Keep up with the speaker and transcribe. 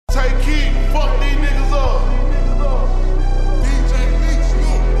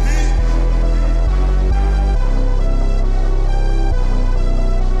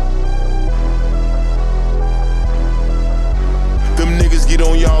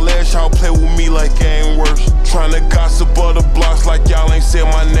y'all ass, y'all play with me like it ain't worse. Tryna gossip other blocks like y'all ain't said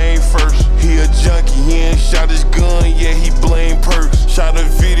my name first. He a junkie, he ain't shot his gun, yeah, he blame perks. Shot a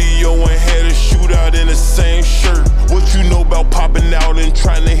video and had a shootout in the same shirt. What you know about popping out and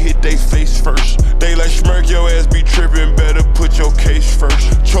trying to hit they face first? They like smirk your ass be trippin', better put your case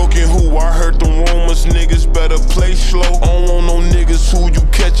first. Choking who? I heard the rumors, niggas better play slow. I don't want no niggas who you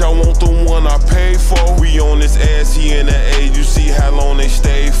catch, I want the one I paid for. We on this ass, he in the age, you see how long they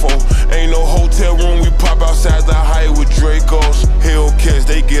stay for. Ain't no hotel room, we pop outside the height with Dracos. Hellcats,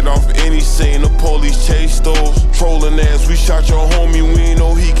 they get off any scene, the police chase those. Trolling ass, we shot your homie, we ain't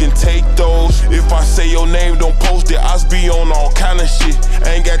know he can take those. If I say your name, don't post it, I be on all kind of shit.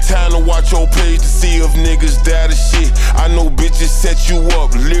 Ain't got time to watch your page to see if niggas die to shit. I know bitches set you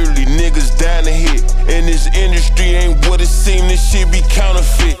up, literally niggas down to hit. In this industry ain't what it seem, this shit be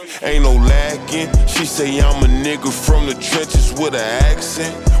counterfeit. Ain't no lacking, she say I'm a nigga from the trenches with an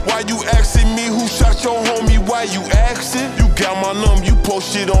accent. Why you asking me who shot your homie, why you asking? You got my number, you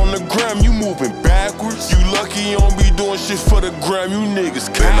post shit on the gram, you moving backwards. You lucky you don't be doing shit for the gram, you niggas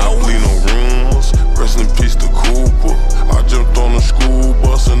cowards. Better not bleed no rumors, rest in peace to Cooper. I jumped on the school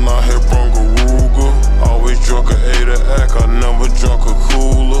bus and I had Bronco Ruger. Always drunk a 8 act, I never drunk a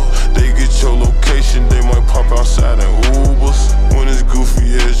cooler. They get your location, they might pop outside in Ubers. When his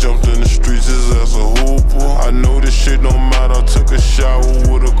goofy ass jumped in the streets, his ass a hooper. I know this shit don't matter, I took a shower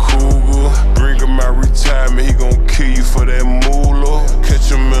with a cougar. Bring him out retirement, he gon' kill you for that moolah.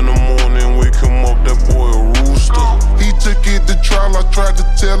 Catch him in the morning, wake him up, that boy a rooster. He took it to trial, I tried to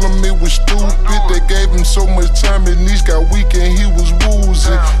tell him it was stupid. They gave him so much time, his knees got weak and he was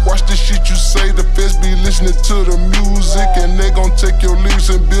woozy. Watch the shit you say, the feds be listening to the music. And they gon' take your lyrics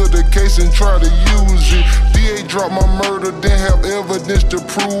and build a case and try to use it. DA dropped my murder, didn't have evidence to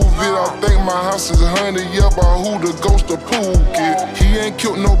prove it. I think my house is haunted, yeah, by who the ghost of Pookie. He ain't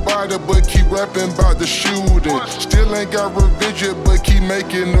killed nobody, but keep rapping about the shooting. Still ain't got revenge yet, but keep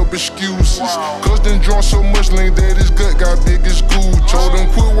making up excuses. Cause done drunk so much lean that his gut got big as school. Told him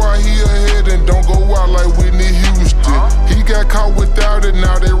quit while he ahead and don't go out like Whitney Houston. He got caught without it,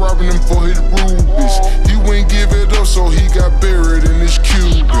 now they robbing him for his rubies. He wouldn't give it up, so he got buried in his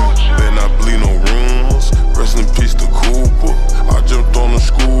Cuban. Better not bleed no rumors, rest in peace to Cooper. I jumped on the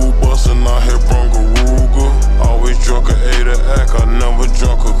school bus and I had Bronco Ruger. Always drunk a 8 act, I never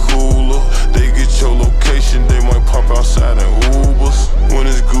drunk a cooler. They get your location, they might pop outside in Ubers. When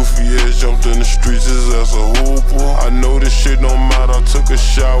his goofy ass jumped in the streets, his ass a hooper. I know this shit don't matter, I took a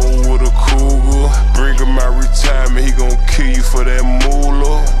shower with a cougar. Bring him out retirement, he gon' kill you for that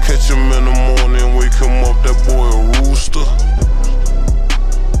moolah.